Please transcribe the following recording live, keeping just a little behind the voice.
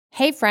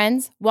Hey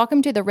friends,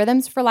 welcome to the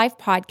Rhythms for Life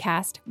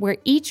podcast, where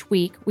each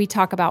week we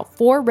talk about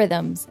 4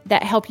 rhythms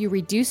that help you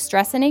reduce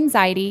stress and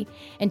anxiety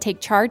and take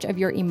charge of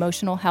your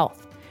emotional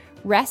health.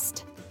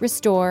 Rest,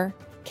 restore,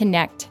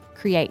 connect,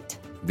 create.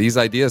 These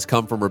ideas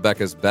come from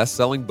Rebecca's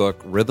best-selling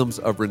book, Rhythms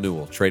of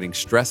Renewal, Trading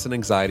Stress and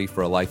Anxiety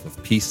for a Life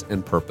of Peace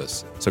and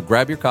Purpose. So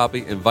grab your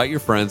copy, invite your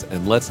friends,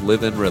 and let's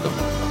live in rhythm.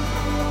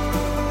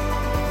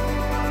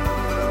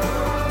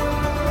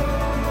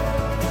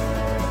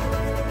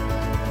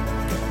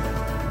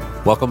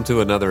 Welcome to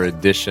another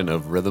edition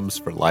of Rhythms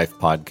for Life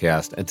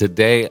podcast. And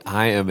today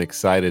I am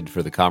excited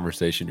for the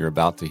conversation you're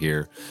about to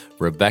hear.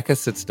 Rebecca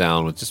sits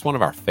down with just one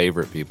of our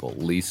favorite people,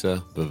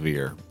 Lisa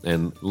Bevere.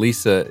 And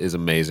Lisa is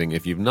amazing.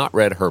 If you've not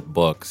read her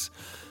books,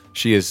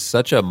 she is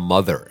such a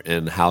mother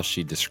in how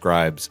she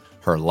describes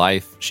her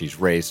life. She's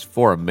raised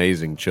 4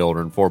 amazing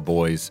children, 4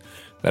 boys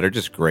that are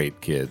just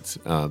great kids.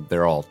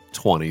 They're all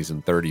 20s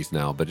and 30s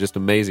now, but just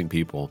amazing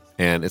people.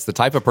 And it's the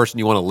type of person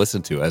you want to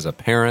listen to as a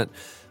parent,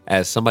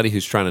 as somebody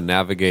who's trying to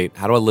navigate,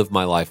 how do I live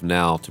my life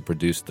now to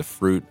produce the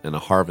fruit and a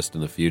harvest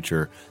in the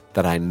future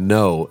that I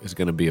know is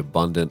going to be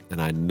abundant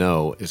and I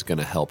know is going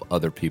to help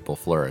other people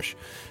flourish.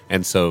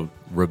 And so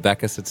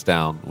Rebecca sits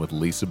down with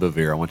Lisa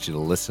Bevere. I want you to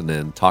listen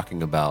in,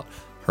 talking about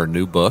her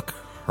new book,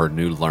 her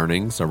new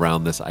learnings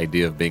around this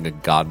idea of being a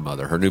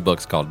godmother. Her new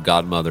book's called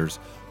Godmothers: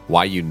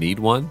 Why You Need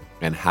One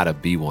and How to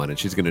Be One. And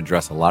she's going to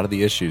address a lot of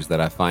the issues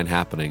that I find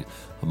happening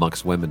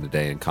amongst women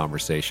today in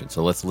conversation.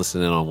 So let's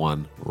listen in on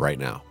one right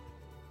now.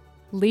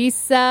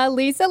 Lisa,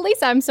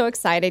 I'm so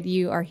excited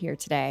you are here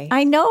today.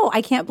 I know.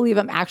 I can't believe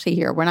I'm actually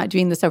here. We're not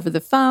doing this over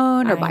the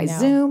phone or by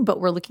Zoom, but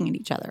we're looking at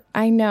each other.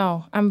 I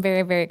know. I'm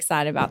very, very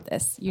excited about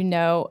this. You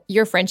know,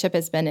 your friendship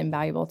has been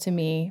invaluable to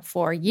me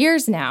for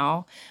years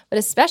now, but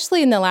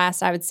especially in the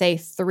last, I would say,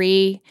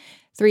 3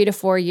 to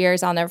 4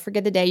 years. I'll never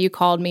forget the day you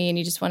called me and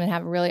you just wanted to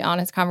have a really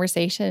honest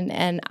conversation.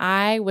 And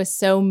I was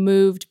so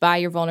moved by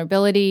your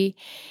vulnerability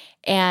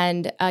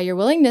and your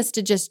willingness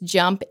to just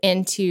jump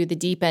into the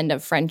deep end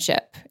of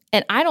friendship.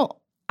 And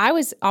I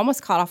was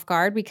almost caught off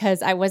guard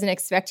because I wasn't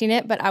expecting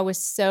it, but it was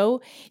so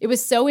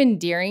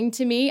endearing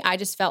to me. I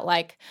just felt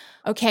like,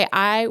 okay,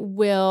 I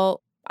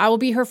will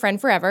be her friend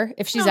forever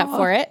if she's up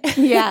for it.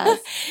 Yes.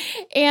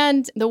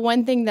 And the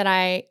one thing that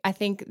I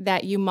think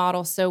that you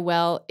model so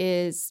well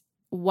is,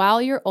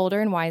 while you're older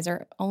and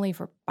wiser, only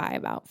by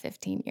about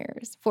 14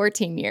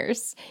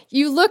 years,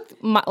 you look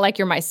like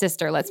you're my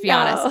sister, let's be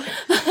honest.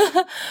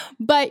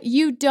 But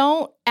you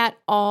don't at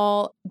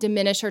all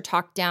diminish or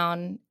talk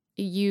down.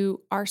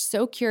 You are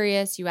so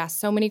curious. You ask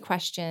so many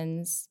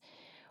questions.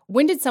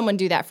 When did someone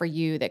do that for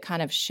you that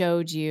kind of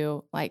showed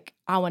you, like,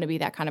 I want to be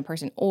that kind of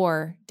person?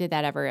 Or did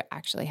that ever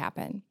actually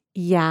happen?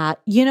 Yeah.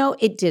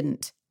 It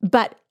didn't.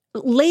 But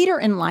later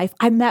in life,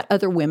 I met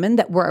other women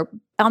that were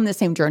on the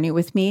same journey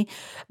with me.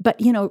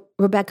 But,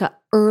 Rebecca,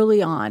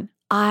 early on,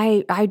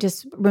 I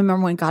just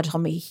remember when God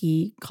told me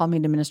He called me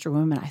to minister to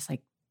women, I was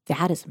like,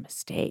 that is a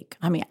mistake.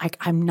 I mean,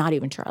 I'm not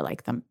even sure I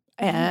like them.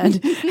 And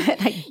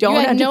I don't. You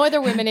had no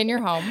other women in your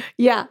home.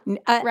 Yeah,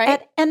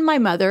 right. And my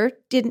mother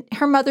didn't.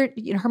 Her mother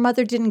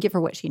didn't give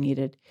her what she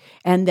needed,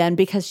 and then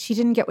because she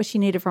didn't get what she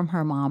needed from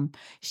her mom,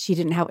 she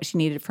didn't have what she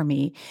needed from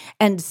me.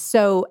 And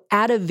so,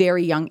 at a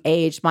very young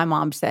age, my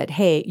mom said,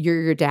 "Hey,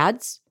 you're your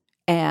dad's,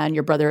 and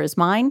your brother is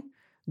mine.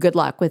 Good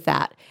luck with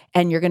that.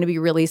 And you're going to be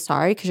really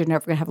sorry because you're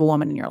never going to have a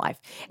woman in your life."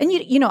 And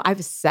I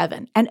was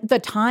 7. And at the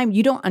time,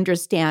 you don't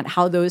understand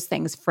how those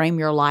things frame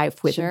your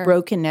life with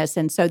brokenness.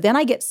 And so then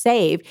I get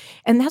saved.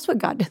 And that's what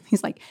God did.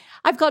 He's like,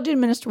 I've called you to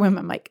minister to women.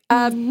 I'm like,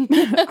 are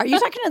you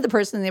talking to the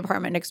person in the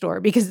apartment next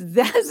door? Because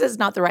this is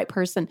not the right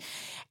person.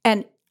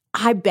 And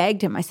I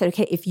begged him. I said,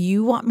 okay, if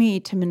you want me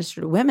to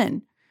minister to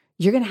women,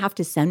 you're going to have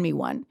to send me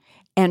one.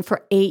 And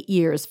for 8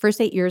 years,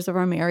 first 8 years of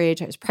our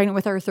marriage, I was pregnant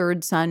with our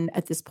 3rd son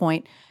at this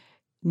point,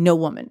 no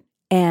woman.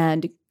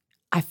 And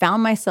I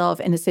found myself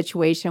in a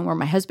situation where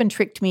my husband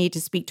tricked me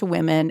to speak to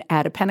women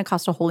at a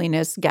Pentecostal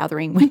holiness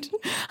gathering. Which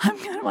I'm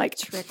kind of like,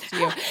 tricked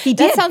you. He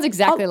did. That sounds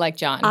exactly like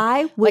John.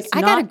 I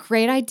got a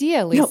great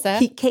idea, Lisa. No,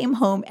 he came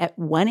home at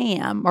 1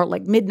 a.m. or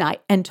like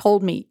midnight and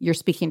told me, "You're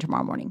speaking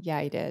tomorrow morning." Yeah,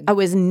 he did. I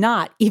was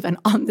not even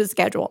on the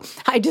schedule.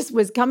 I just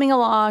was coming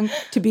along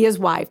to be his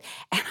wife.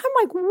 And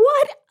I'm like,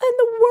 what in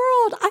the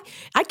world?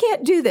 I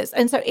can't do this.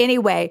 And so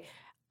anyway,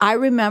 I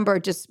remember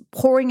just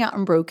pouring out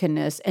in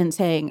brokenness and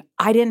saying,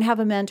 I didn't have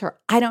a mentor.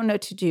 I don't know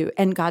what to do.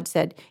 And God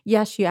said,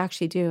 yes, you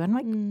actually do. And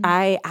I'm like,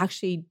 I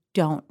actually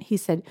don't. He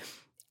said,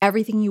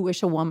 everything you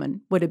wish a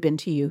woman would have been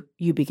to you,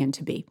 you begin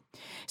to be.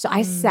 So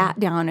I sat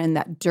down in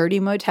that dirty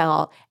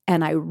motel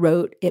and I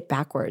wrote it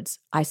backwards.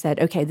 I said,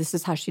 okay, this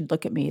is how she'd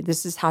look at me.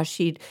 This is how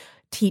she'd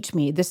teach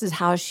me. This is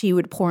how she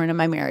would pour into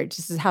my marriage.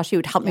 This is how she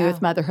would help me with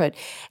motherhood.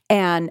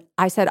 And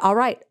I said, all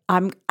right,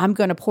 I'm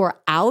going to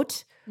pour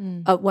out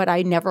what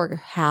I never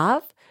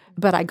have,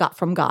 but I got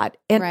from God.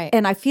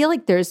 And I feel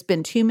like there's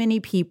been too many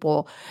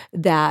people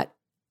that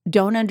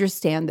don't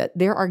understand that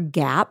there are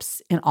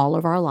gaps in all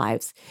of our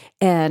lives.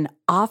 And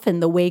often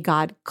the way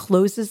God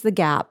closes the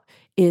gap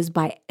is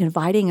by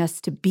inviting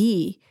us to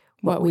be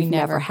what we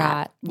never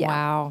got. Yeah.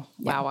 Wow.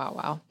 Yeah.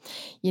 Wow.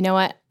 You know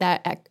what?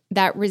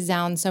 That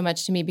resounds so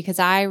much to me because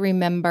I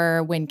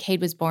remember when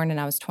Cade was born and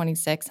I was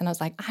 26 and I was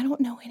like, I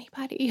don't know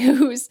anybody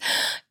who's,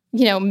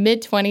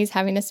 mid-20s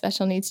having a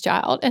special needs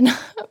child. And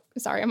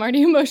sorry, I'm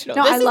already emotional.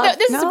 No,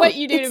 This is what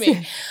you do to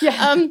me.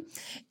 Yeah.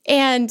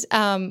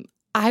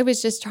 I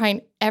was just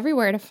trying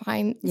everywhere to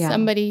find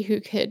somebody who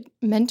could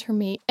mentor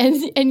me.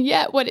 And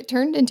yet what it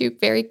turned into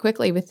very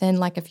quickly within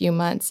like a few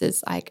months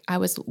is like I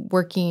was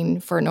working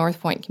for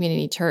North Point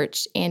Community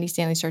Church, Andy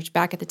Stanley's church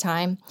back at the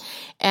time.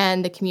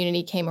 And the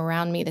community came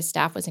around me. The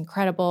staff was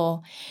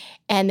incredible.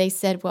 And they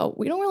said, well,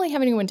 we don't really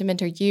have anyone to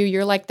mentor you.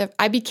 You're like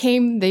I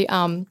became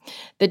the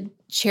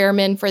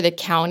chairman for the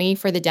county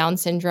for the Down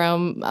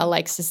syndrome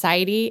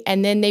society.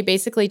 And then they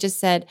basically just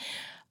said,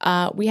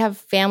 we have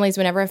families,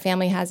 whenever a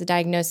family has a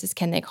diagnosis,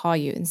 can they call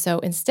you? And so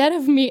instead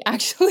of me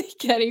actually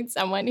getting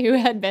someone who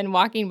had been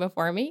walking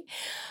before me,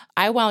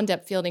 I wound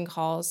up fielding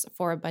calls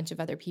for a bunch of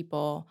other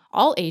people,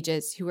 all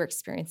ages, who were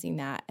experiencing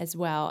that as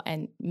well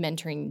and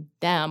mentoring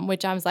them,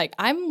 which I was like,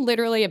 I'm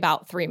literally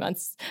about 3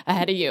 months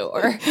ahead of you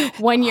or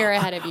 1 year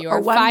ahead of you or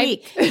 1 5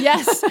 week.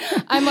 Yes.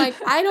 I'm like,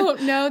 I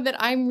don't know that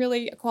I'm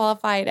really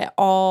qualified at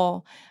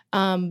all.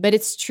 But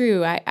it's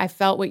true. I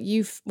felt what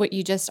you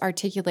just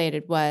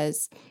articulated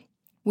was,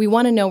 we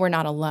want to know we're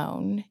not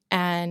alone,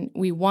 and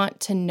we want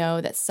to know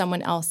that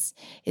someone else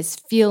is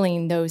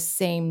feeling those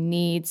same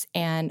needs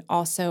and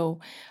also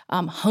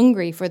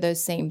hungry for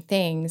those same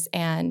things.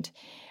 And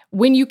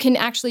when you can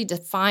actually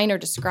define or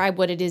describe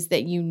what it is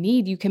that you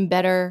need, you can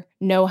better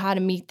know how to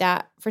meet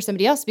that for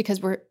somebody else because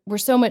we're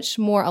so much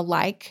more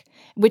alike,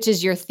 which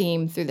is your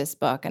theme through this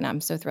book. And I'm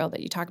so thrilled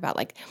that you talk about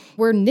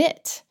we're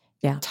knit.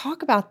 Yeah.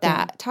 Talk about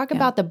that. Yeah. Talk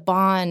about the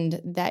bond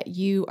that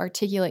you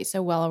articulate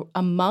so well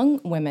among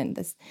women,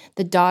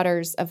 the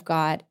daughters of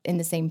God in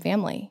the same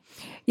family.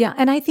 Yeah.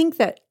 And I think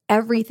that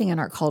everything in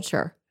our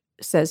culture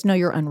says, no,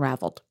 you're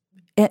unraveled.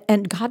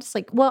 And God's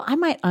like, well, I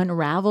might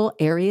unravel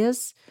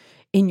areas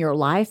in your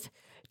life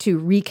to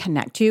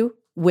reconnect you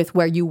with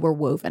where you were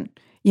woven.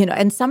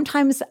 And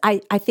sometimes I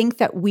think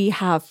that we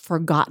have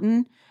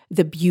forgotten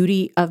the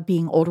beauty of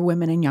being older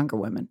women and younger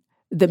women.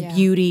 The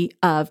beauty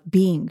of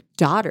being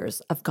daughters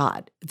of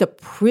God, the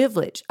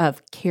privilege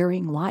of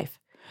carrying life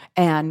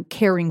and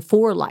caring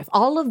for life.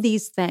 All of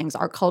these things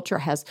our culture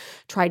has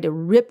tried to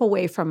rip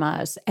away from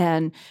us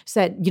and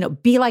said,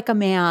 be like a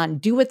man,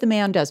 do what the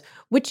man does,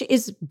 which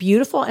is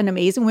beautiful and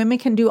amazing. Women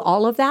can do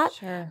all of that.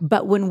 Sure.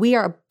 But when we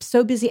are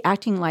so busy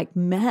acting like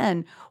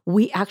men,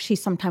 we actually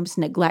sometimes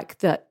neglect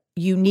the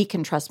unique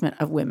entrustment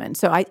of women.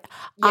 So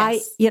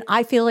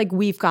I feel like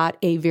we've got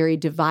a very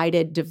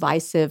divided,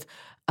 divisive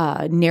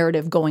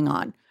narrative going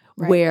on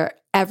where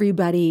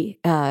everybody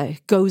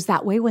goes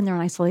that way when they're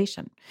in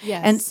isolation.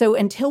 Yes. And so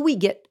until we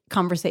get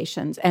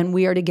conversations and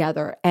we are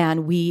together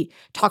and we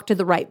talk to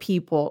the right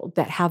people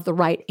that have the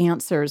right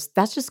answers,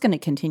 that's just going to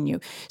continue.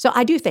 So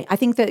I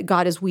think that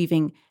God is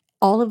weaving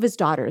all of his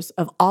daughters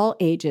of all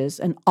ages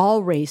and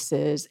all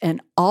races and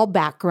all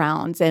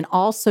backgrounds and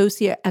all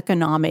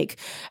socioeconomic,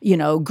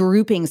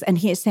 groupings. And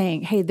he is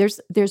saying, hey,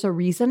 there's a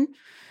reason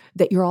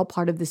that you're all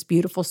part of this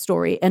beautiful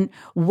story. And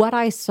what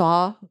I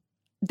saw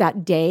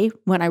that day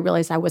when I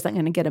realized I wasn't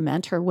going to get a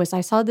mentor was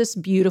I saw this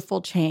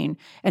beautiful chain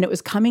and it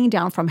was coming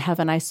down from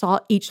heaven. I saw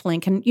each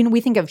link. And,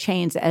 we think of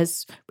chains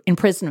as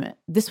imprisonment.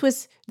 This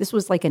was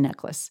like a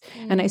necklace.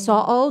 And I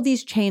saw all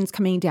these chains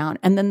coming down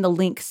and then the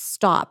link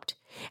stopped.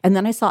 And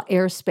then I saw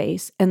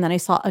airspace and then I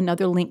saw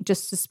another link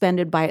just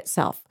suspended by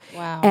itself.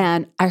 Wow.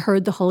 And I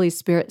heard the Holy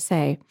Spirit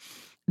say,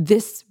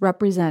 this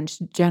represents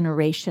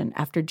generation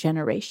after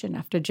generation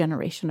after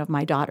generation of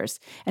my daughters.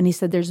 And he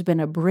said, there's been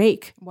a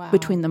break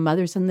between the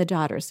mothers and the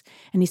daughters.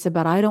 And he said,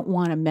 but I don't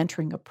want a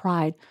mentoring of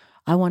pride.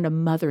 I want a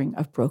mothering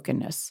of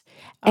brokenness.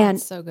 And,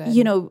 that's so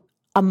good.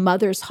 A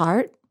mother's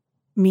heart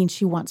means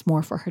she wants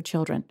more for her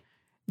children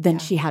than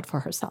she had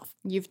for herself.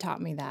 You've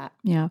taught me that.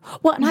 Yeah.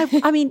 Well, and I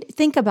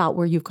think about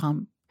where you've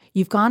come.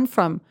 You've gone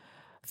from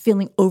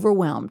feeling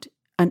overwhelmed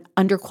and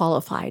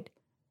underqualified,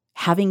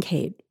 having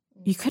Cade.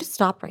 You could have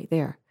stopped right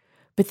there.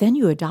 But then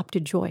you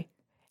adopted Joy.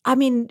 I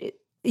mean,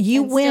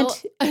 you went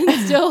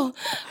still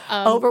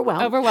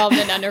overwhelmed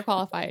and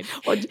underqualified.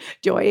 Well,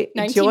 Joy,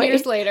 19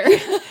 years later.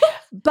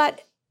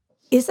 But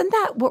isn't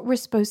that what we're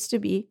supposed to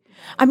be?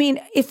 I mean,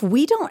 if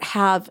we don't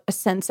have a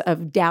sense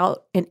of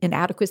doubt and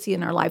inadequacy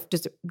in our life, do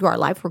our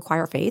life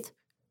require faith?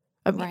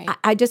 I mean,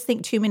 I just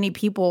think too many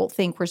people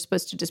think we're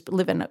supposed to just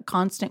live in a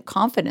constant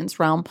confidence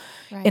realm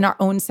in our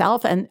own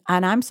self. And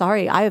I'm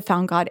sorry, I have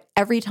found God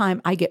every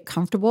time I get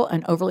comfortable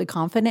and overly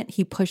confident,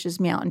 he pushes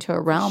me out into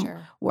a realm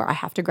where I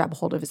have to grab a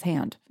hold of his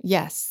hand.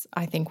 Yes,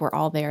 I think we're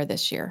all there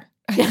this year.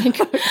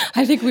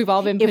 I think we've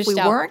all been pushed out.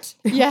 If we weren't,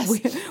 yes.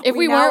 If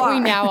we weren't, we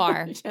now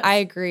are. Yes. I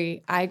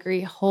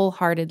agree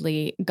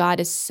wholeheartedly.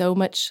 God is so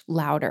much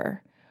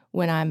louder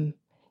when I'm,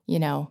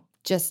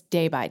 just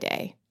day by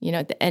day,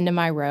 at the end of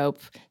my rope,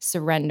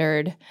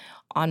 surrendered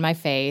on my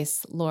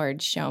face.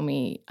 Lord, show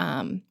me.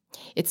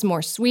 It's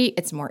more sweet,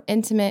 it's more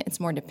intimate, it's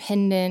more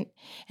dependent,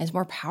 and it's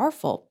more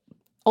powerful.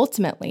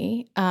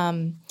 Ultimately,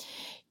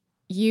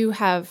 you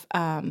have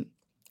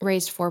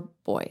raised 4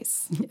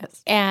 boys.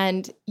 Yes.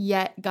 And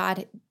yet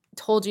God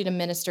told you to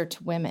minister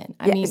to women.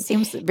 I Yeah, mean, it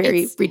seems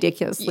very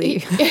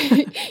ridiculously.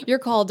 you're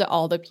called to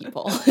all the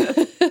people.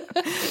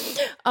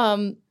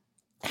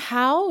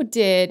 How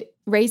did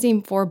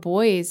raising 4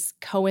 boys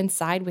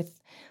coincide with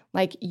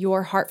like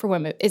your heart for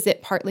women? Is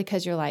it partly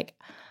because you're like,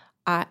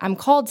 I'm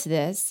called to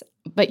this,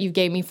 but you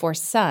gave me 4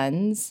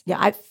 sons? Yeah,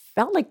 I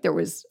felt like there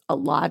was a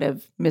lot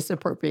of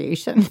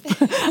misappropriation.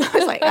 I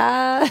was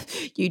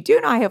like, you do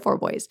know I have 4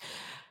 boys.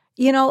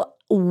 You know,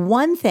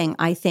 one thing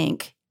I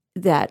think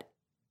that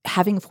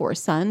having 4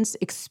 sons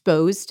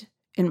exposed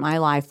in my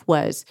life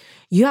was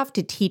you have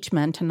to teach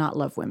men to not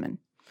love women.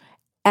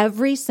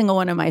 Every single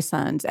one of my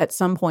sons at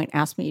some point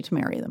asked me to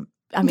marry them.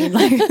 I mean,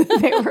 like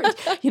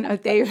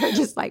they were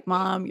just like,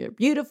 Mom, you're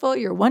beautiful,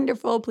 you're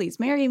wonderful, please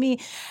marry me.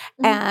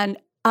 Mm-hmm.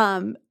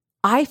 And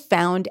I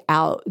found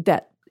out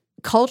that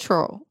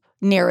cultural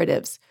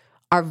narratives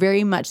are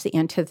very much the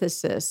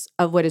antithesis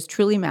of what is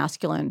truly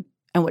masculine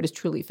and what is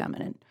truly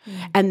feminine.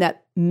 Mm-hmm. And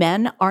that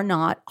men are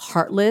not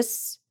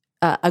heartless,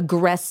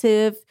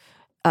 aggressive,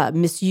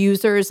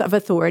 misusers of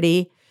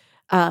authority.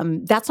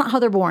 That's not how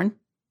they're born.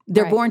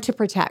 They're born to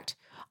protect.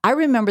 I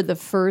remember the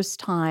first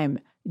time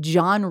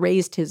John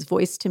raised his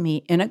voice to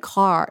me in a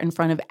car in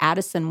front of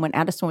Addison when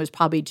Addison was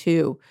probably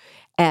 2.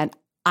 And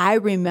I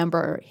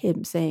remember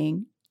him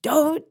saying,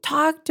 "Don't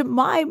talk to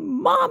my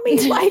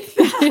mommy like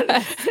that."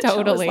 Yes,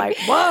 totally. I was like,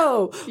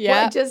 whoa,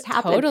 what just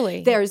happened?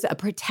 Totally. There's a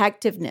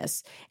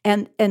protectiveness.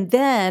 And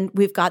then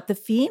we've got the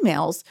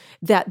females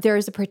that there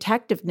is a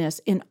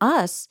protectiveness in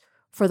us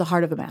for the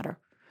heart of the matter.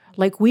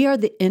 Like we are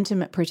the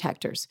intimate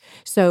protectors.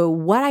 So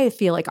what I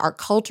feel like our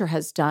culture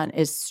has done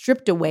is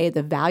stripped away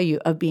the value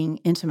of being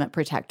intimate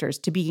protectors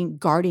to being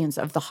guardians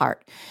of the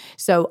heart.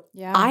 So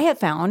I have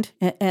found,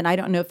 and I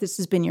don't know if this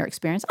has been your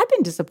experience, I've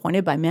been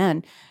disappointed by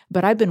men,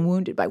 but I've been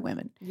wounded by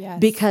women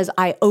because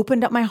I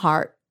opened up my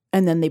heart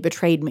and then they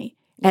betrayed me.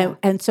 Yeah.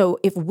 And so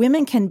if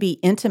women can be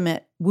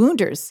intimate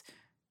wounders,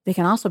 they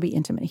can also be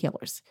intimate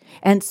healers.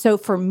 And so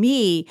for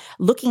me,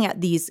 looking at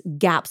these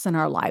gaps in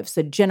our lives,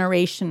 the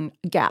generation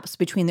gaps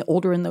between the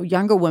older and the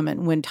younger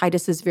women, when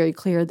Titus is very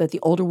clear that the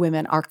older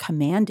women are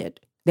commanded,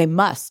 they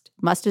must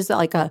is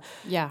like a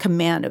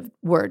command of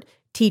word,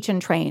 teach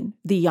and train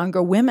the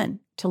younger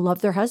women to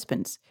love their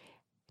husbands,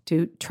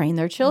 to train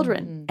their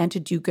children, and to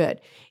do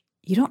good.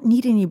 You don't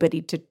need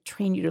anybody to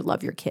train you to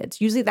love your kids.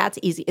 Usually that's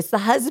easy. It's the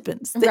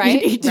husbands that you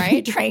need to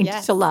be trained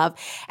to love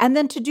and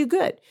then to do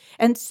good.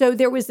 And so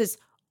there was this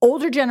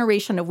older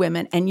generation of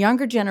women and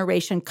younger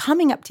generation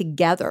coming up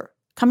together.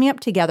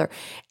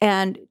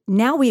 And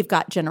now we've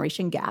got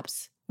generation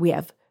gaps. We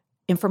have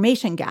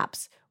information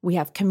gaps. We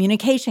have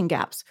communication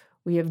gaps.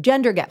 We have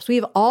gender gaps. We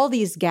have all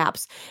these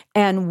gaps.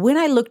 And when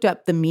I looked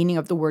up the meaning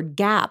of the word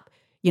gap,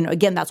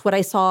 again, that's what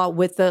I saw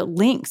with the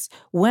links.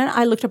 When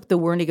I looked up the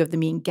wording of the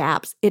meaning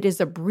gaps, it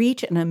is a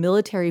breach in a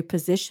military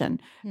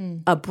position,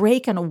 a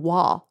break in a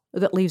wall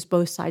that leaves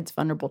both sides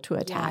vulnerable to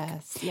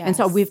attack. Yes. And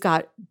so we've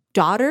got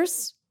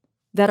daughters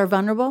that are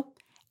vulnerable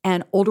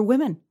and older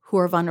women who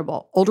are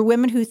vulnerable. Older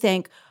women who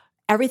think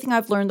everything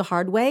I've learned the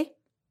hard way,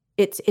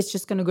 it's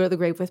just going to go to the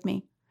grave with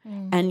me.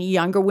 And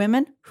younger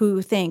women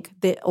who think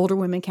that older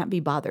women can't be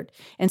bothered.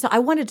 And so I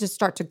wanted to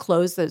start to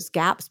close those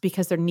gaps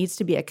because there needs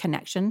to be a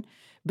connection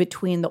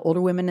between the older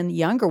women and the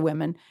younger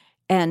women.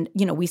 And,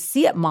 we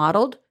see it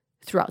modeled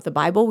throughout the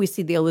Bible. We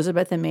see the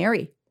Elizabeth and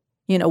Mary.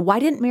 Why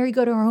didn't Mary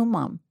go to her own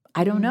mom?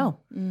 I don't know.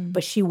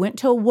 But she went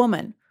to a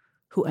woman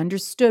who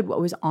understood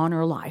what was on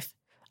her life,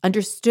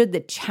 understood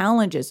the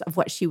challenges of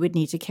what she would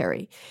need to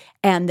carry.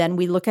 And then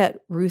we look at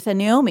Ruth and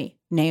Naomi.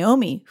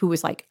 Naomi, who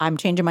was like, I'm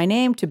changing my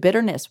name to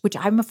bitterness, which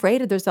I'm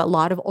afraid there's a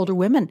lot of older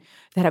women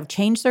that have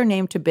changed their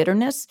name to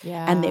bitterness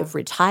and they've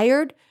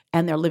retired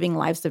and they're living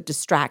lives of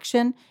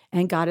distraction.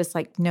 And God is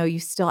like, no, you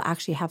still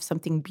actually have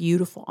something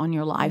beautiful on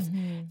your life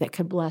that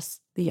could bless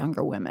the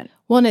younger women.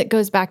 Well, and it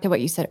goes back to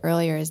what you said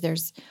earlier is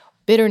there's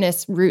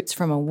bitterness roots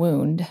from a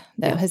wound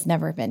that has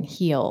never been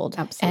healed.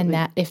 Absolutely. And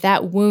that if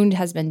that wound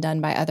has been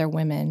done by other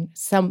women,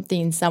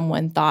 something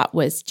someone thought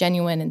was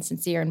genuine and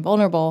sincere and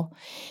vulnerable,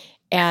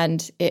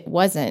 and it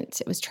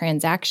wasn't, it was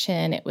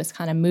transaction, it was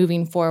kind of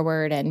moving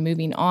forward and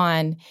moving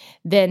on,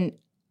 then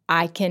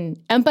I can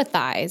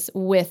empathize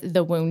with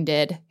the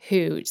wounded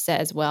who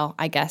says, well,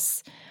 I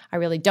guess I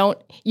really don't.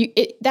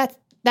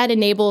 That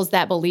enables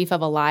that belief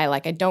of a lie.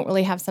 Like, I don't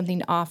really have something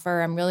to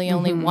offer. I'm really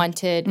only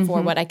wanted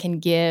for what I can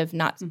give,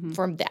 not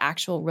from the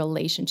actual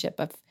relationship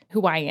of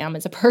who I am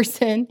as a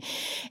person.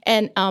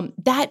 And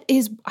that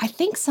is, I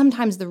think,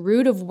 sometimes the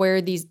root of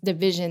where these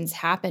divisions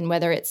happen,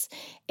 whether it's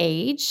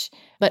age,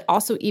 but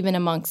also even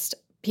amongst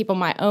people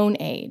my own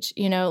age.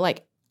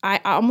 Like,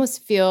 I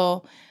almost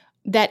feel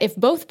that if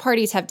both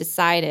parties have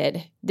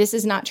decided this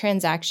is not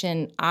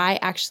transaction, I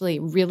actually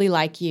really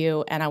like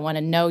you and I want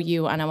to know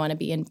you and I want to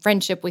be in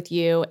friendship with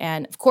you.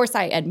 And of course,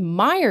 I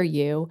admire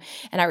you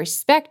and I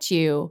respect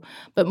you.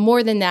 But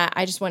more than that,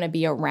 I just want to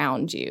be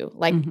around you.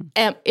 Like,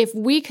 if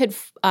we could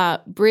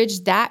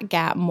bridge that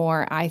gap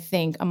more, I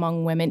think,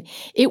 among women,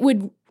 it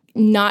would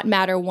not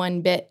matter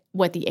one bit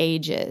what the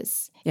age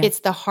is. Yeah. It's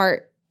the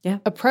heart Yeah.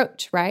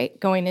 approach, right?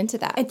 Going into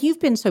that. And you've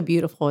been so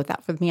beautiful with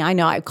that with me. I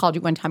know I called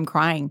you one time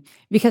crying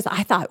because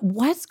I thought,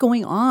 what's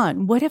going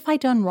on? What have I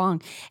done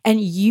wrong?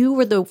 And you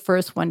were the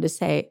first one to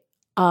say,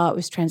 it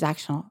was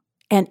transactional.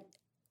 And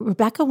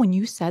Rebecca, when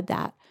you said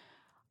that,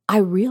 I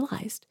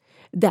realized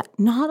that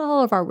not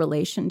all of our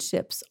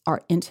relationships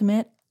are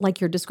intimate like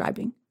you're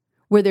describing,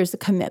 where there's a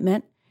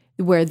commitment,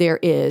 where there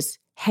is,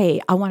 hey,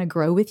 I want to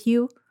grow with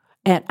you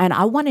and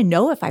I want to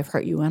know if I've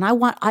hurt you and I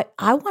want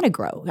to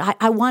grow.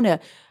 I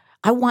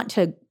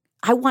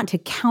want to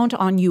count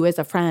on you as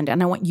a friend,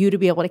 and I want you to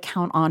be able to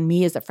count on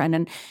me as a friend.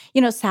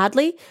 And,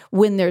 sadly,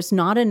 when there's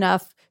not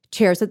enough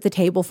chairs at the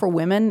table for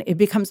women, it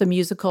becomes a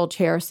musical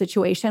chair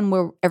situation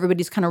where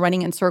everybody's kind of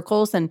running in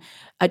circles and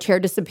a chair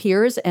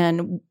disappears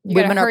and you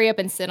women gotta hurry up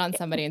and sit on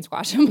somebody and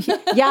squash them.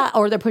 yeah,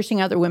 or they're pushing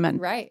other women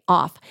Right.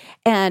 off.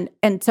 And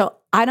so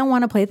I don't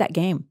want to play that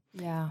game.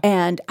 Yeah.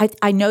 And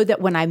I know that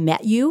when I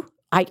met you,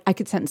 I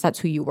could sense that's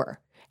who you were.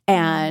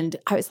 And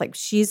I was like,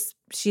 she's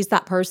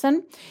that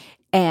person.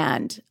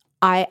 And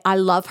I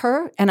love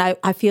her and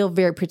I feel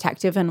very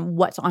protective in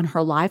what's on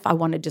her life. I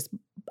want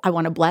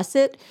to bless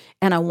it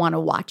and I want to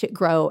watch it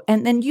grow.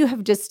 And then you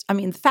have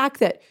the fact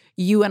that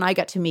you and I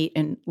got to meet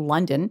in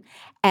London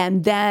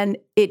and then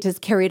it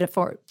just carried it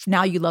for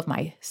now you love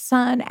my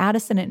son,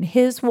 Addison, and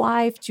his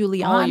wife,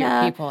 Juliana. All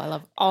your people. I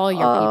love all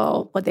your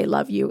people. But they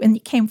love you. And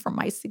you came for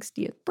my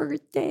 60th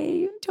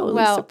birthday.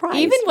 Totally surprised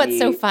even what's me.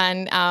 so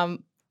fun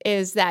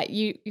is that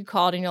you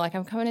called and you're like,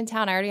 I'm coming in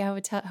town. I already have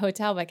a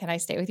hotel, but can I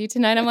stay with you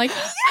tonight? I'm like,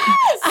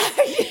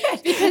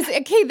 yes! Because,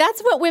 okay,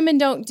 that's what women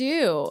don't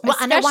do. Well,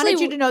 and I wanted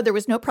you to know there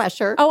was no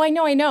pressure. Oh, I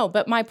know.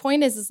 But my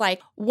point is like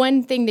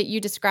one thing that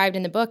you described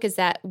in the book is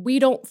that we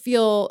don't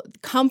feel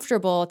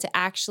comfortable to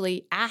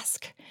actually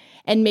ask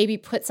and maybe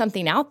put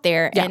something out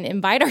there and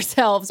invite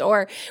ourselves.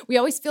 Or we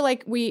always feel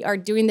like we are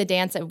doing the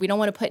dance of we don't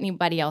want to put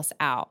anybody else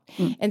out.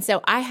 And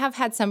so I have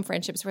had some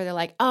friendships where they're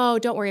like, oh,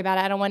 don't worry about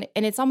it. I don't want it.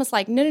 And it's almost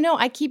like, no.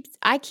 I keep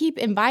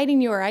inviting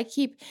you or I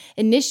keep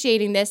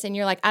initiating this. And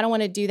you're like, I don't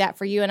want to do that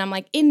for you. And I'm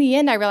like, in the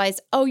end, I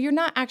realized, oh, you're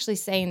not actually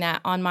saying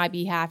that on my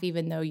behalf,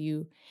 even though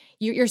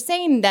you're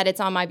saying that it's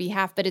on my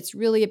behalf, but it's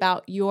really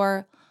about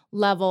your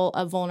level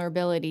of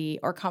vulnerability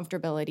or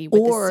comfortability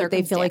with the circumstance. Or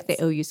they feel like they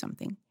owe you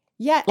something.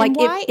 Yeah, like and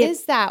why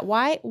is that?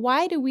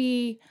 Why do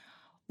we?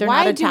 They're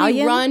why not Italian?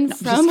 Do we run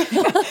No,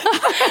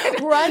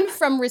 from run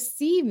from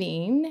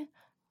receiving,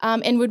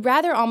 and would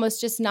rather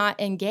almost just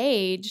not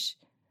engage?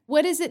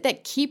 What is it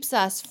that keeps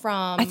us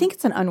from? I think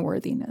it's an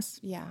unworthiness.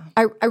 Yeah,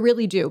 I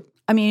really do.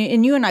 I mean,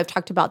 and you and I have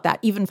talked about that,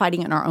 even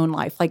fighting in our own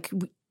life, like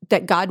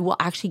that God will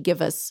actually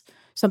give us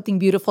something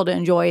beautiful to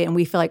enjoy, and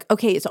we feel like,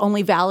 okay, it's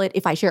only valid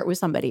if I share it with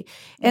somebody.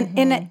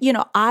 And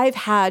I've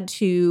had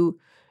to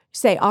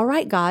say, all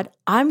right, God,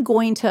 I'm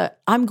going to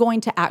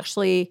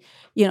actually,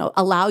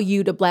 allow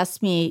you to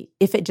bless me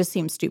if it just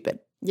seems stupid.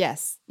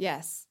 Yes.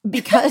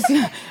 Because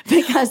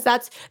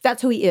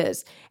that's who he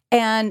is.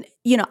 And,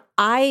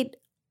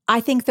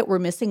 I think that we're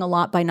missing a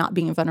lot by not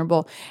being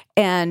vulnerable.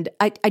 And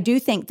I do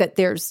think that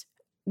there's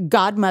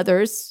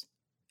godmothers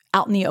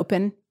out in the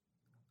open,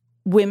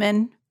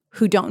 women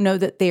who don't know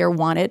that they are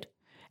wanted.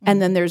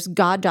 And then there's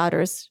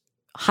goddaughters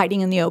hiding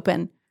in the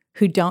open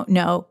who don't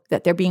know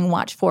that they're being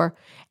watched for.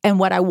 And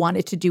what I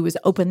wanted to do was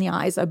open the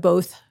eyes of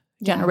both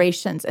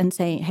generations and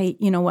say, hey,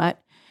 you know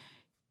what?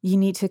 You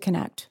need to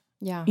connect.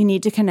 Yeah. You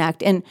need to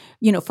connect. And,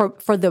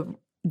 for the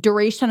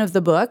duration of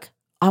the book,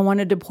 I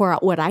wanted to pour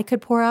out what I could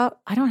pour out.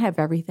 I don't have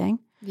everything.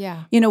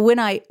 Yeah. When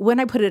I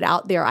put it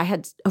out there, I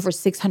had over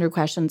 600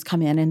 questions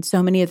come in, and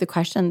so many of the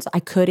questions I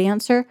could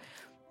answer,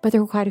 but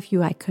there were quite a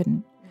few I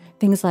couldn't.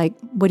 Things like,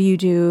 what do you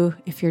do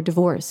if you're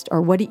divorced?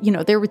 Or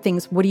there were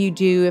things, what do you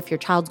do if your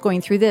child's going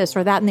through this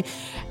or that?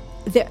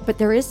 But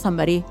there is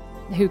somebody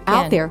who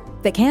out there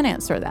that can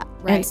answer that.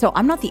 Right. And so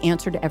I'm not the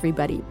answer to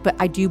everybody, but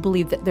I do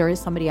believe that there is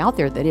somebody out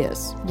there that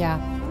is. Yeah.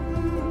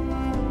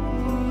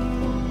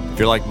 If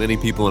you're like many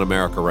people in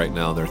America right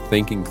now, they're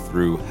thinking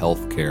through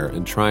healthcare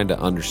and trying to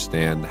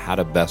understand how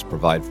to best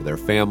provide for their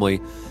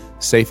family,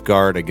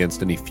 safeguard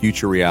against any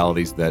future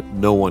realities that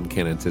no one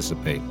can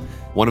anticipate.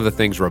 One of the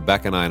things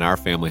Rebecca and I and our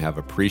family have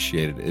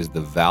appreciated is the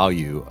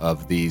value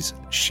of these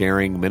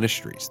sharing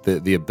ministries,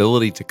 the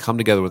ability to come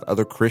together with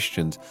other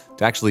Christians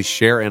to actually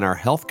share in our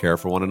healthcare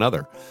for one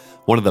another.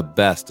 One of the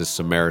best is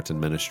Samaritan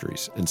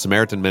Ministries, and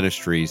Samaritan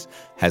Ministries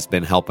has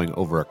been helping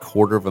over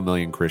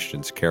 250,000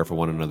 Christians care for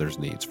one another's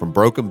needs, from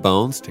broken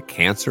bones to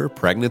cancer,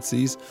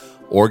 pregnancies,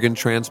 organ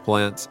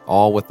transplants,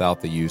 all without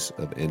the use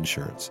of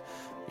insurance.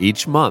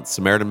 Each month,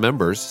 Samaritan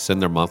members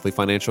send their monthly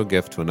financial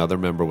gift to another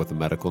member with a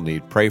medical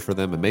need, pray for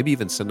them, and maybe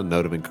even send a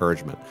note of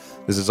encouragement.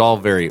 This is all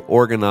very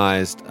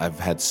organized. I've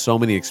had so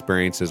many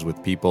experiences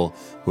with people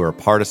who are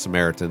part of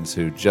Samaritans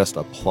who just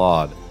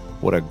applaud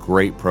what a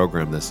great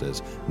program this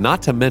is.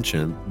 Not to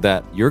mention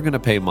that you're going to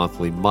pay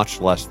monthly much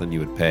less than you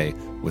would pay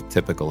with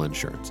typical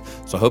insurance.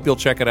 So I hope you'll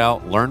check it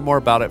out. Learn more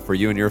about it for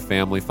you and your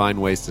family.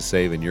 Find ways to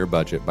save in your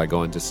budget by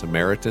going to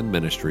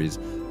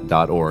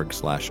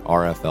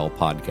SamaritanMinistries.org/RFL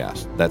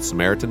podcast. That's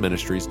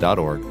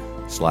SamaritanMinistries.org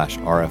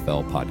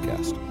RFL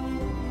podcast.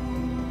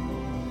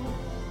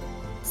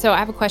 So I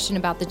have a question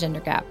about the gender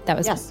gap. That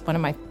was Yes. one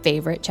of my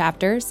favorite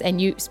chapters. And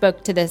you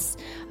spoke to this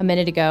a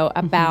minute ago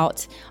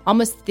about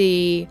almost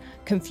the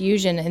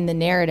confusion in the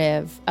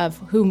narrative of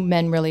who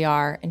men really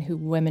are and who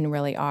women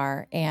really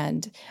are.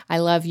 And I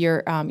love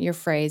your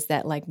phrase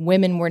that like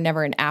women were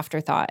never an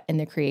afterthought in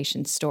the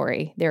creation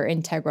story. They're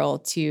integral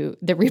to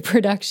the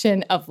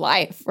reproduction of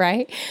life,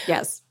 right?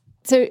 Yes.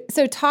 So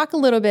talk a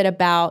little bit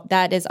about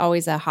that. Is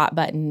always a hot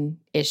button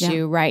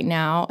issue right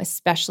now,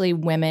 especially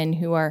women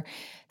who are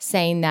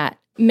saying that,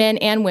 men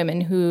and women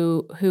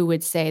who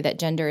would say that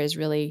gender is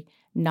really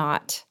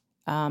not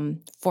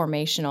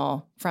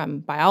formational from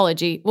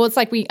biology. Well, it's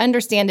like we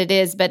understand it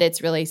is, but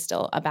it's really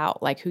still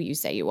about like who you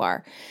say you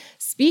are.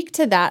 Speak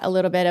to that a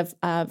little bit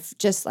of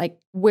just like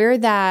where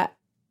that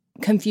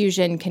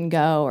confusion can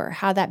go or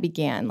how that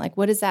began. Like,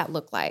 what does that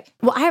look like?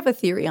 Well, I have a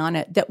theory on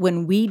it that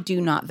when we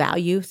do not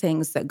value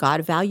things that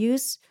God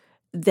values,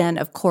 then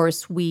of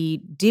course we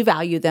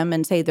devalue them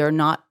and say they're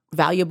not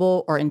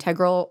valuable or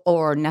integral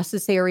or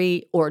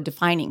necessary or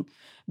defining.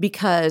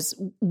 Because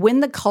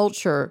when the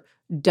culture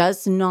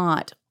does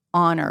not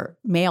honor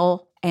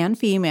male and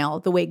female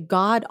the way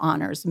God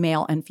honors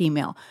male and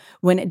female,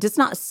 when it does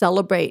not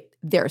celebrate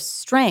their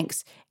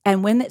strengths,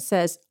 and when it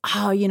says,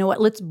 oh, you know what,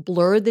 let's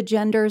blur the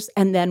genders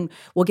and then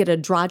we'll get a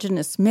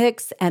androgynous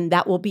mix and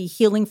that will be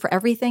healing for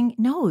everything.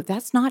 No,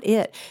 that's not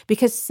it.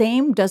 Because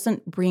same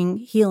doesn't bring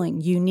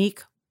healing.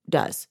 Unique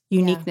does,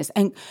 uniqueness.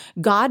 Yeah. And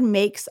God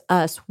makes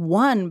us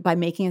one by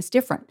making us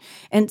different.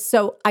 And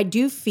so I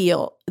do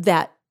feel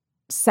that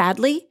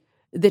sadly,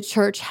 the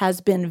church has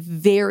been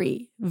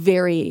very,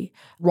 very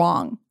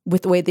wrong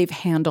with the way they've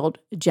handled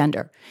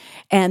gender.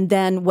 And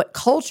then what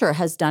culture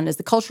has done is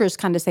the culture is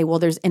kind of say, well,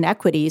 there's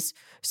inequities.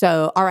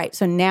 So, all right,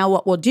 so now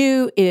what we'll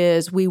do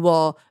is we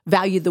will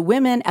value the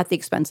women at the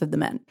expense of the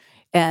men.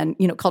 And,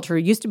 you know, culture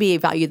used to be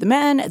value the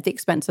men at the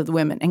expense of the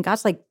women. And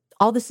God's like,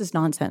 all this is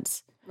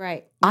nonsense.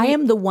 Right. I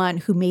am the one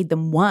who made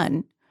them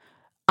one.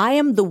 I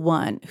am the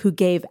one who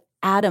gave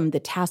Adam the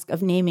task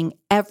of naming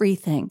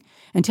everything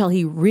until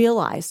he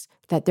realized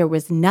that there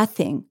was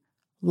nothing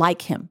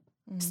like him,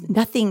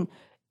 nothing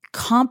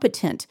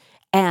competent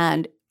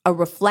and a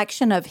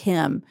reflection of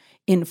him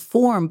in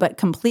form, but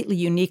completely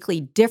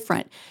uniquely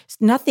different.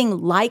 Nothing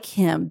like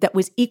him that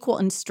was equal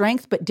in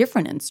strength, but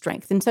different in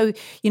strength. And so,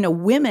 you know,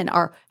 women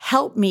are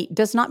helpmeet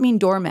does not mean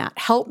doormat.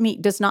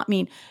 Helpmeet does not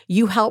mean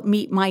you help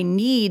meet my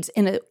needs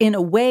in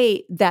a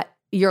way that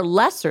you're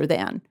lesser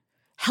than.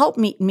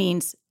 Helpmeet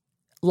means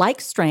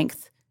like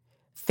strength,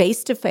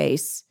 face to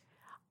face.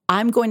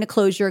 I'm going to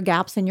close your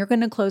gaps and you're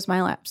going to close my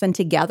gaps. And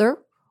together,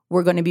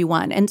 we're going to be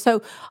one. And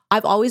so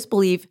I've always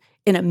believed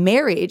in a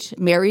marriage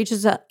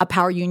is a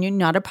power union,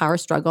 not a power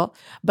struggle.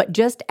 But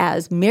just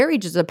as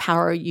marriage is a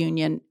power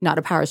union, not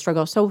a power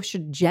struggle, so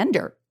should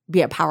gender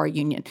be a power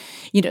union.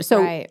 You know,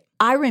 so right.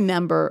 I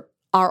remember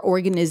our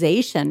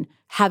organization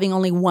having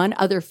only one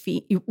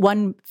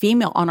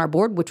female on our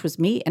board, which was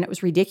me, and it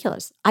was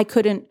ridiculous. I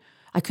couldn't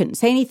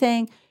say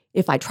anything.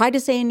 If I tried to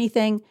say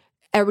anything,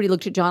 everybody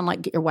looked at John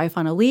like, get your wife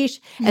on a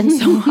leash. And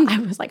so I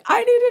was like,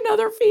 I need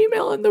another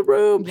female in the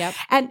room. Yep.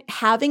 And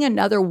having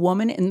another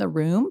woman in the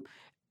room,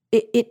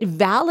 it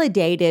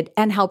validated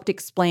and helped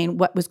explain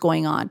what was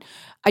going on.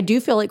 I do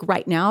feel like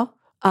right now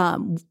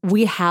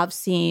we have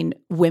seen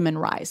women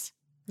rise.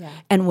 Yeah.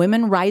 And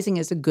women rising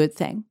is a good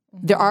thing.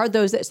 Mm-hmm. There are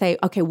those that say,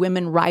 okay,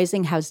 women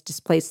rising has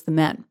displaced the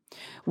men.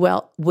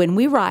 Well, when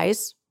we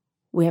rise,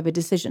 we have a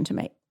decision to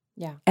make.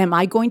 Yeah. Am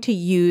I going to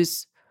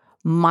use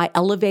my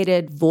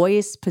elevated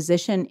voice,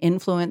 position,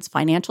 influence,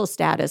 financial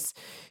status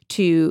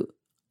to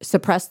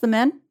suppress the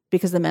men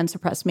because the men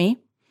suppress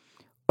me?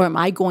 Or am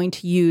I going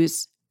to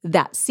use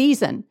that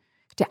season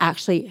to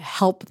actually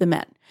help the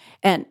men?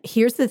 And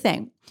here's the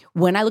thing.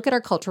 When I look at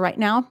our culture right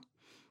now,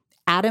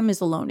 Adam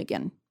is alone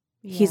again.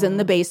 Yeah. He's in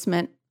the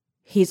basement.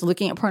 He's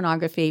looking at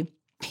pornography.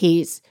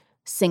 He's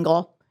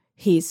single.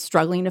 He's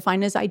struggling to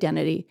find his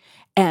identity.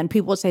 And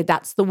people will say,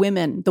 that's the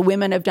women. The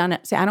women have done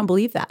it. Say, I don't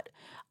believe that.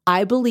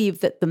 I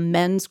believe that the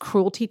men's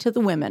cruelty to the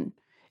women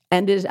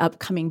ended up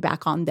coming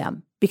back on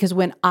them. Because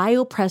when I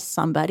oppress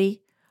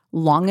somebody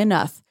long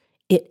enough,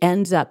 it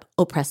ends up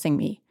oppressing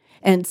me.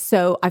 And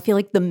so I feel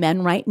like the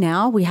men right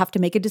now, we have to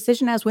make a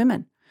decision as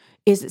women.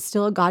 Is it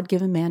still a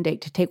God-given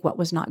mandate to take what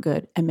was not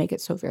good and make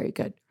it so very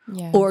good?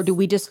 Yes. Or do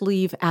we just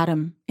leave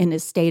Adam in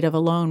his state of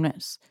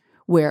aloneness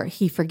where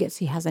he forgets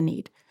he has a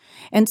need?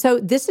 And so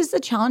this is the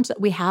challenge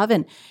that we have.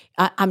 And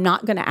I'm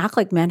not going to act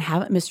like men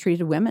haven't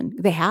mistreated women.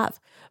 They have.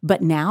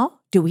 But now,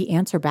 do we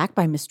answer back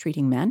by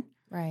mistreating men?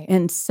 Right.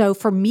 And so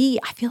for me,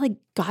 I feel like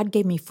God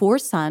gave me 4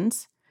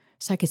 sons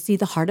so I could see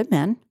the heart of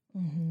men,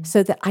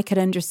 so that I could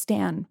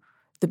understand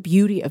the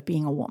beauty of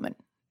being a woman,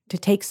 to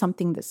take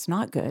something that's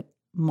not good,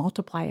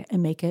 multiply it,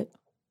 and make it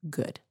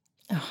good.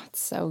 Oh,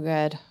 it's so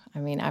good. I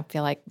mean, I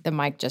feel like the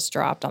mic just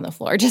dropped on the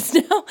floor just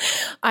now.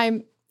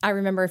 I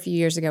remember a few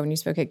years ago when you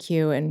spoke at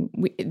Q, and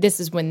this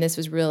is when this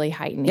was really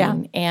heightening.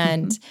 Yeah.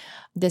 And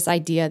this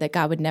idea that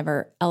God would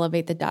never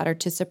elevate the daughter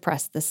to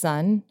suppress the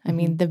son. I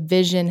mean, the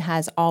vision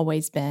has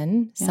always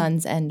been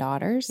sons and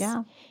daughters.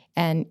 Yeah.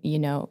 And,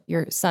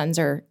 your sons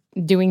are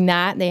doing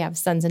that. They have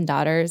sons and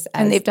daughters.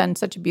 And they've done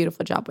such a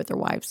beautiful job with their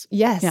wives.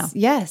 Yes, Yeah.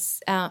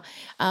 yes.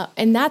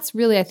 And that's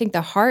really, I think,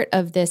 the heart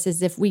of this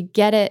is if we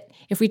get it,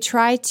 if we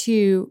try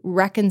to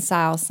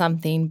reconcile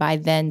something by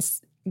then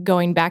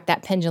going back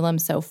that pendulum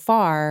so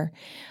far,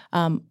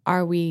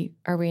 are we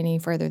any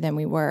further than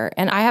we were?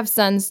 And I have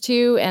sons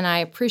too, and I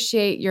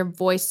appreciate your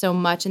voice so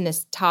much in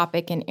this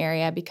topic and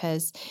area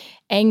because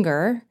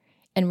anger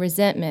and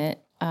resentment,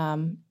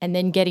 and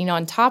then getting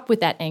on top with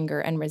that anger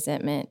and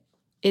resentment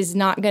is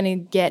not going to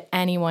get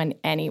anyone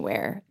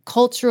anywhere.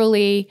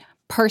 Culturally,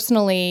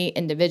 personally,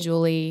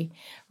 individually,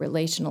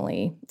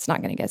 relationally, it's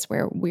not going to get us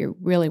where we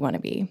really want to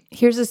be.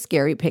 Here's a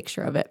scary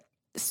picture of it.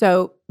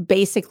 So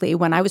basically,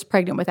 when I was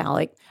pregnant with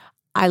Alec,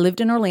 I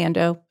lived in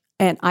Orlando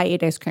and I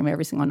ate ice cream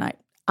every single night.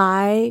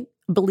 I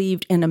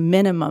believed in a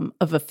minimum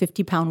of a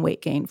 50-pound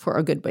weight gain for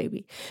a good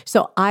baby.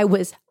 So I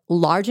was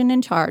large and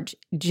in charge.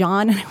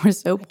 John and I were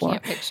so poor. I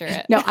can't picture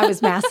it. No, I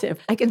was massive.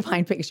 I can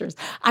find pictures.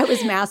 I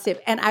was massive.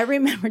 And I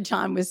remember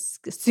John was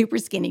super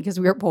skinny because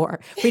we were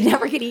poor. We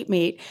never could eat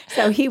meat.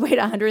 So he weighed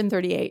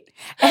 138.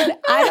 And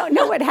I don't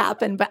know what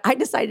happened, but I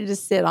decided to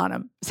sit on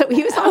him. So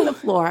he was on the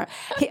floor.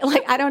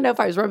 I don't know if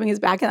I was rubbing his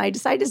back, and I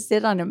decided to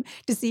sit on him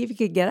to see if he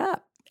could get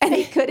up. And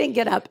he couldn't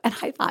get up. And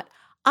I thought,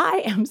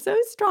 I am so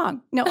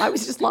strong. No, I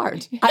was just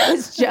large. I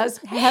was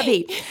just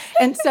heavy.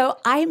 And so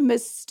I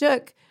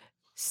mistook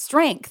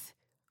strength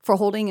for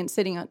holding and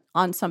sitting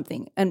on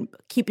something and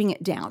keeping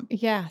it down.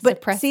 Yeah, but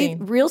suppressing. see,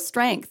 real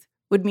strength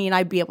would mean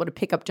I'd be able to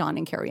pick up John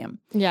and carry him.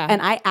 Yeah.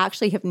 And I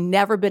actually have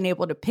never been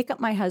able to pick up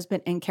my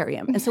husband and carry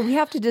him. And so we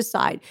have to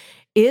decide,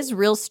 is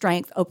real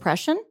strength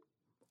oppression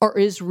or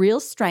is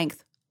real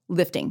strength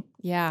lifting?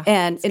 Yeah.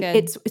 And that's good.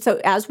 it's so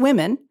as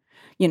women,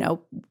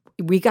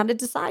 we got to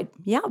decide,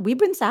 we've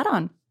been sat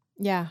on.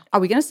 Yeah.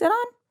 Are we going to sit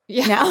on?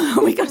 Yeah. Now,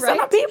 are we going to sit on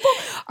Right. people?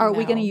 Or are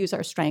we No. going to use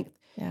our strength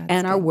Yeah,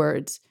 and our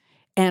words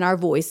and our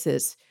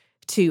voices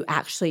to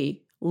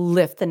actually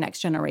lift the next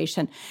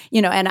generation?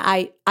 And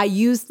I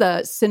use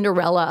the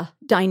Cinderella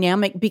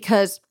dynamic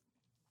because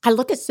I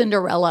look at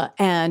Cinderella,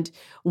 and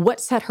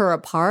what set her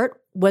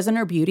apart wasn't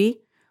her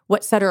beauty.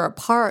 What set her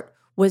apart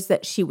was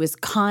that she was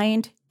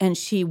kind and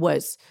she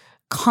was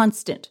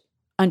constant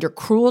under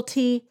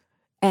cruelty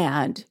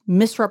and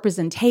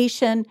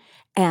misrepresentation,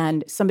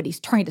 and somebody's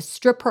trying to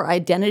strip her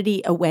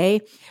identity away.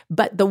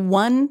 But the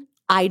one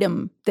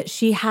item that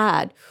she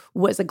had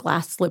was a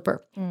glass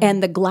slipper.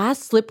 And the glass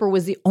slipper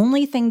was the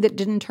only thing that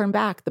didn't turn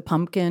back. The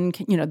pumpkin,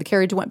 the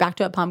carriage went back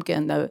to a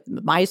pumpkin. The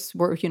mice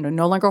were,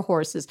 no longer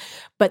horses.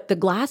 But the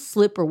glass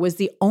slipper was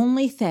the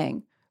only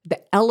thing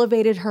that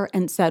elevated her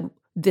and said,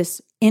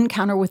 this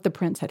encounter with the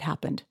prince had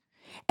happened.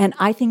 And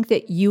I think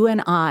that you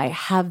and I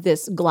have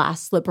this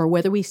glass slipper,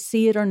 whether we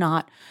see it or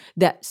not,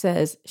 that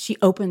says she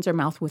opens her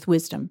mouth with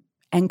wisdom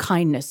and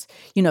kindness,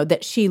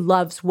 that she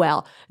loves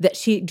well, that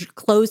she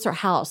clothes her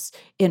house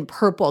in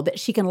purple, that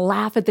she can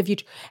laugh at the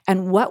future.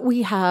 And what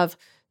we have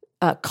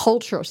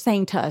culture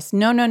saying to us,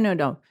 no,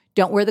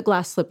 don't wear the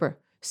glass slipper,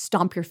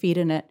 stomp your feet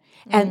in it.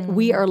 And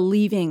we are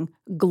leaving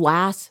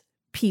glass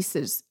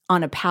pieces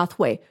on a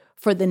pathway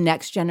for the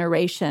next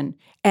generation.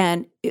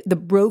 And the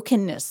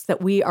brokenness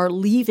that we are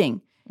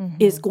leaving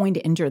is going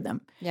to injure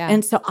them. Yeah.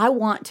 And so I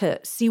want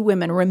to see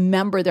women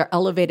remember their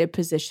elevated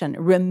position.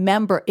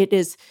 Remember it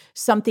is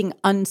something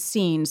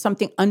unseen,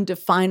 something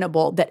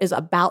undefinable that is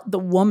about the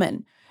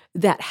woman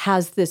that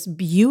has this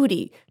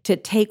beauty to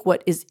take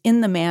what is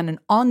in the man and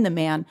on the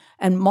man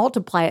and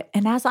multiply it.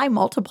 And as I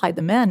multiply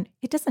the men,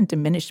 it doesn't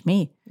diminish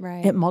me.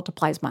 Right. It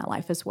multiplies my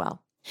life as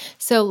well.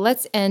 So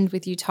let's end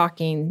with you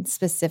talking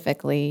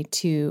specifically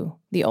to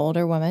the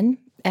older woman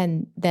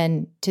and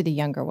then to the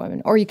younger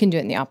woman, or you can do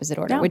it in the opposite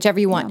order, whichever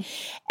you want,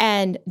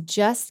 and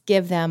just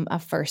give them a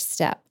first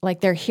step.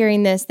 Like they're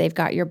hearing this, they've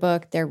got your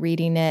book, they're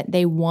reading it,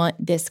 they want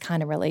this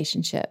kind of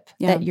relationship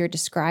that you're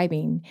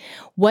describing.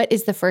 What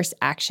is the first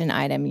action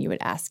item you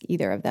would ask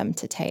either of them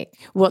to take?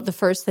 Well, the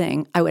first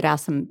thing I would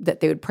ask them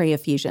that they would pray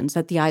Ephesians,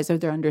 that the eyes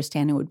of their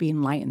understanding would be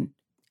enlightened,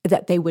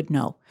 that they would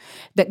know,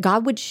 that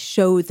God would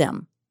show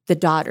them the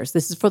daughters.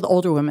 This is for the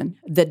older women,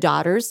 the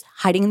daughters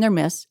hiding in their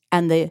midst,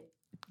 and the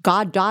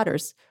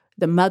goddaughters,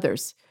 the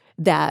mothers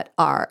that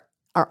are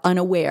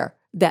unaware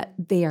that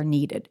they are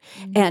needed.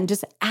 And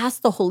just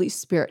ask the Holy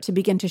Spirit to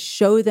begin to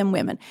show them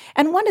women.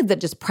 And one of the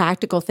just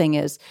practical thing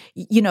is,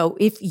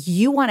 if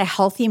you want a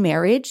healthy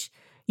marriage,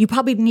 you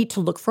probably need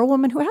to look for a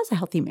woman who has a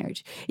healthy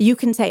marriage. You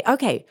can say,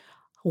 okay,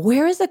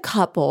 where is a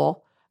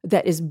couple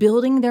that is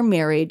building their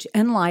marriage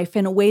and life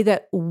in a way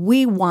that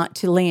we want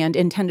to land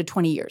in 10 to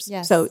 20 years?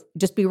 Yes. So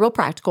just be real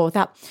practical with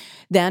that.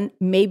 Then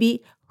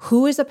maybe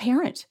who is a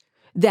parent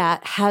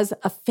that has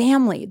a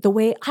family,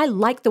 I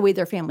like the way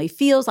their family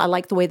feels. I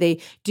like the way they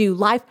do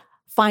life.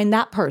 Find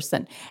that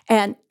person.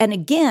 And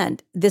again,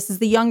 this is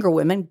the younger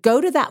women. Go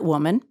to that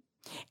woman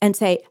and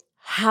say,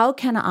 how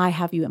can I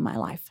have you in my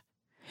life?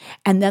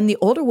 And then the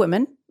older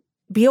women,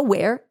 be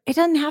aware, it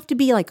doesn't have to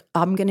be like,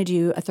 I'm going to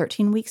do a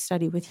 13-week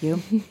study with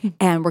you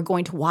and we're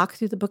going to walk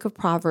through the book of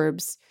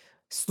Proverbs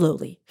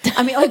slowly.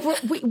 I mean, like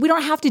we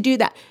don't have to do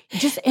that.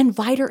 Just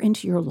invite her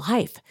into your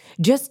life.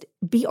 Just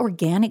be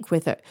organic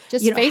with it.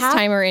 Just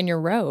FaceTime her in your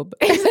robe.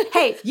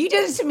 Hey, you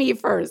did it to me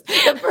first.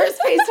 The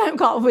first FaceTime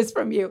call was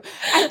from you.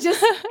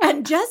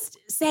 And just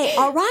say,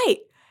 all right,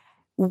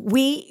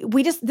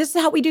 this is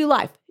how we do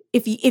life.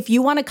 If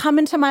you want to come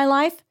into my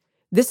life,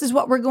 this is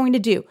what we're going to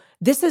do.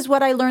 This is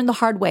what I learned the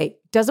hard way.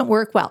 Doesn't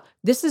work well.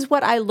 This is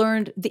what I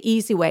learned the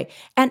easy way.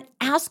 And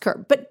ask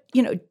her, but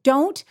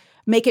don't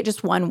make it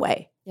just one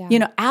way.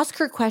 Yeah. Ask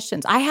her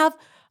questions. I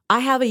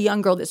have a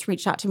young girl that's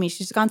reached out to me.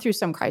 She's gone through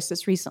some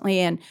crisis recently.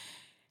 And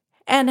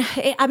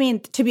I mean,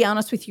 to be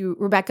honest with you,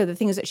 Rebecca, the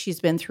things that she's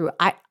been through,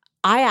 I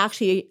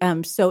actually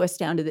am so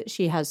astounded that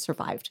she has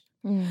survived.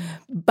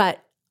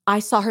 But I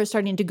saw her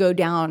starting to go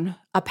down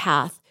a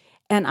path.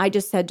 And I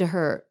just said to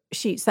her,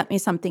 she sent me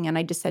something and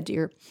I just said to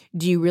her,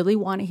 do you really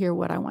want to hear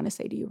what I want to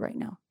say to you right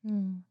now?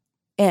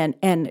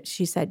 And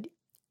she said,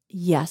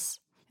 yes.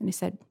 And I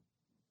said,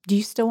 do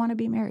you still want to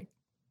be married?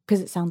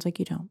 Because it sounds like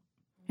you don't.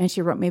 And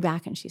she wrote me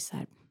back and she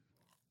said,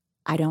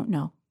 I don't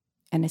know.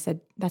 And I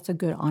said, that's a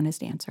good,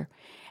 honest answer.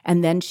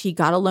 And then she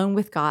got alone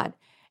with God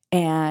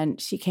and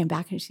she came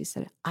back and she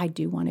said, I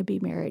do want to be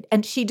married.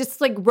 And she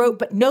just wrote,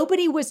 but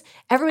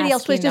everybody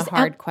else was just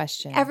hard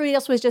question. Everybody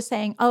else was just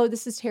saying, oh,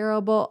 this is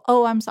terrible.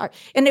 Oh, I'm sorry.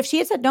 And if she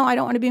had said, no, I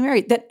don't want to be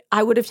married, then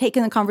I would have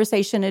taken the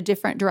conversation a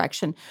different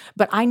direction.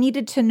 But I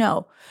needed to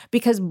know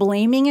because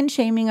blaming and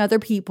shaming other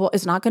people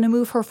is not going to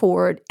move her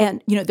forward.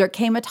 And, there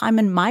came a time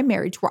in my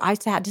marriage where I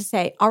had to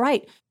say, all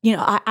right,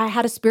 I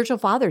had a spiritual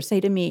father say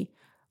to me,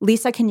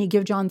 Lisa, can you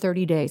give John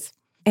 30 days?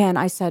 And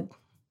I said,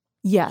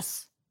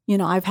 yes.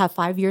 I've had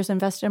 5 years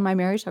invested in my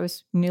marriage. I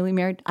was newly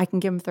married. I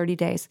can give him 30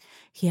 days.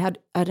 He had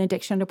an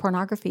addiction to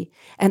pornography.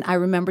 And I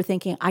remember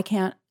thinking, I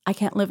can't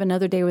live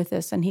another day with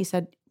this. And he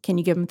said, can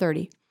you give him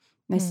 30?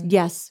 And I said,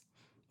 yes,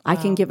 I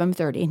can give him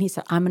 30. And he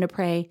said, I'm going to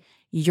pray.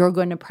 You're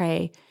going to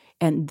pray.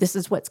 And this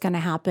is what's going to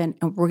happen.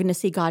 And we're going to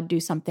see God do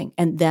something.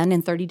 And then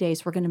in 30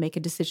 days, we're going to make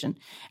a decision.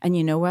 And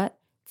you know what?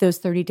 Those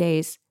 30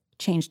 days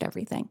changed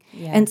everything.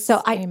 Yes, and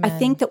so I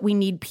think that we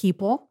need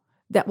people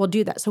that will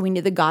do that. So we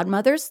need the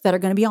godmothers that are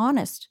going to be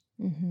honest.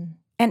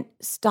 And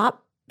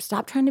stop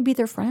trying to be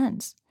their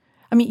friends.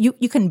 I mean,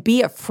 you can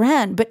be a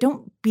friend, but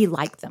don't be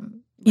like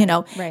them,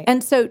 Right.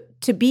 And so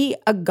to be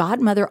a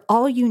godmother,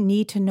 all you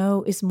need to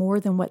know is more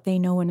than what they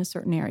know in a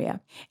certain area.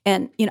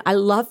 And, I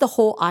love the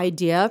whole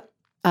idea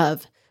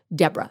of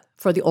Deborah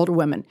for the older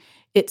women.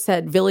 It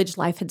said, village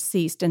life had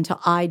ceased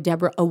until I,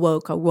 Deborah,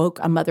 awoke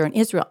a mother in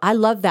Israel. I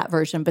love that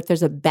version, but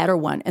there's a better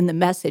one. In the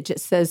Message, it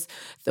says,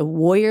 the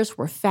warriors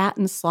were fat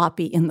and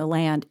sloppy in the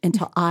land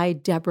until I,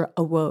 Deborah,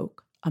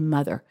 awoke a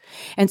mother.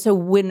 And so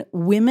when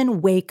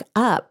women wake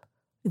up,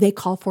 they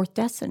call forth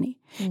destiny.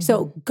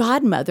 So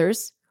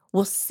godmothers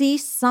will see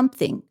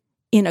something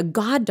in a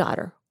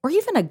goddaughter or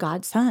even a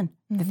godson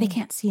that they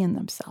can't see in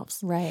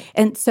themselves. Right.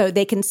 And so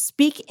they can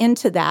speak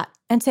into that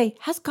and say,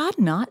 has God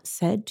not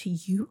said to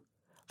you,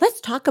 let's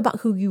talk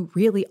about who you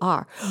really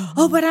are.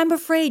 Oh, but I'm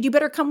afraid. You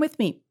better come with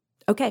me.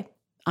 Okay,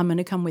 I'm going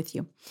to come with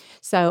you.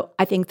 So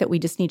I think that we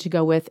just need to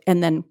go with,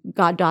 and then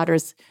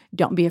goddaughters,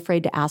 don't be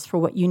afraid to ask for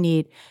what you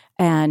need.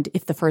 And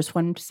if the first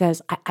one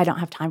says, I don't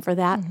have time for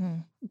that,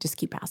 just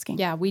keep asking.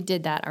 Yeah, we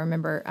did that. I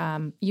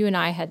remember you and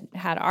I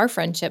had our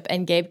friendship,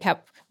 and Gabe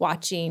kept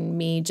watching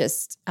me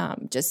just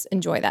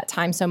enjoy that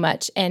time so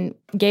much. And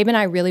Gabe and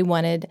I really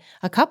wanted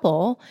a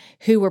couple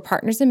who were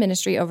partners in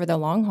ministry over the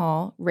long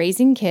haul,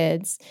 raising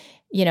kids,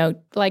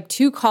 like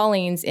two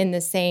callings in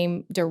the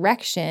same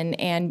direction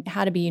and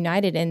how to be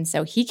united. And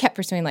so he kept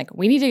pursuing,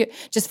 we need to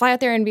just fly out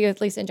there and be with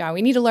Lisa and John.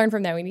 We need to learn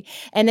from them.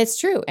 And it's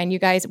true. And you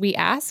guys, we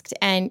asked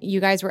and you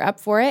guys were up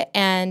for it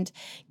and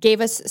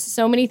gave us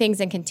so many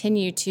things and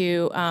continue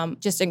to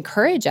just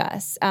encourage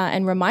us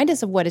and remind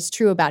us of what is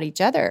true about each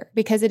other.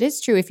 Because it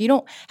is true. If you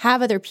don't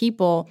have other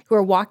people who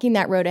are walking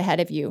that road ahead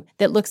of you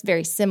that looks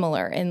very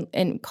similar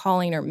in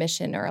calling or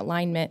mission or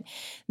alignment,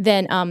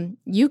 then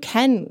you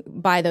can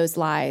buy those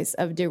lies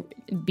of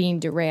being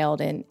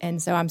derailed.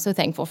 And so I'm so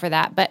thankful for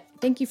that. But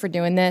thank you for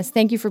doing this.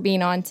 Thank you for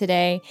being on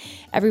today.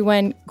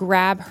 Everyone,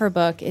 grab her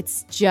book.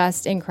 It's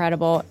just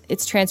incredible.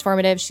 It's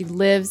transformative. She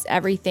lives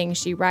everything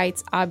she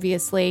writes,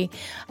 obviously.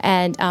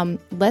 And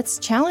let's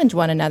challenge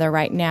one another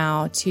right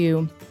now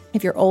to,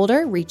 if you're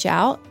older, reach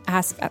out,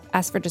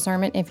 ask for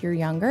discernment. If you're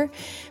younger,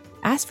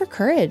 ask for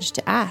courage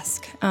to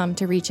ask,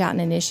 to reach out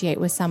and initiate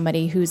with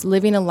somebody who's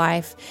living a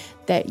life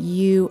that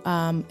you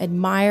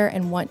admire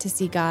and want to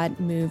see God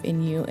move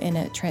in you in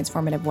a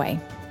transformative way.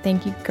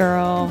 Thank you,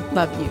 girl.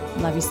 Love you.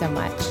 Love you so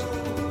much.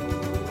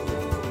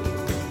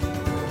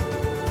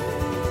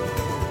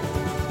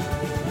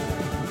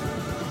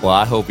 Well,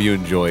 I hope you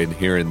enjoyed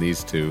hearing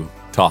these two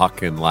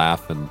talk and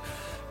laugh and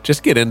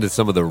just get into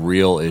some of the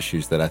real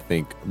issues that I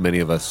think many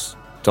of us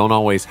don't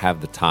always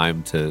have the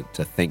time to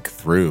think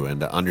through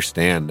and to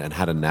understand and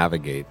how to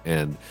navigate.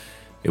 And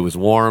It was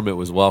warm, it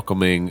was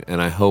welcoming, and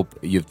I hope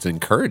it's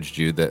encouraged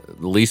you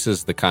that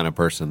Lisa's the kind of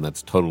person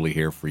that's totally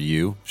here for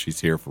you. She's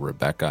here for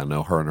Rebecca. I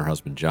know her and her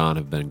husband John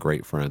have been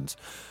great friends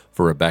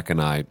for Rebecca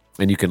and I,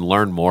 and you can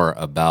learn more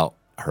about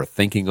her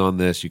thinking on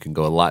this. You can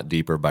go a lot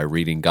deeper by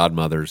reading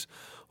Godmothers,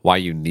 Why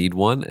You Need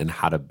One and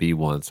How to Be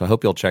One. So I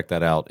hope you'll check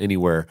that out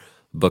anywhere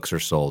books are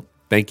sold.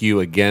 Thank you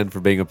again for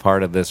being a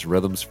part of this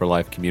Rhythms for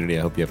Life community.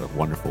 I hope you have a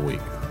wonderful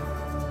week.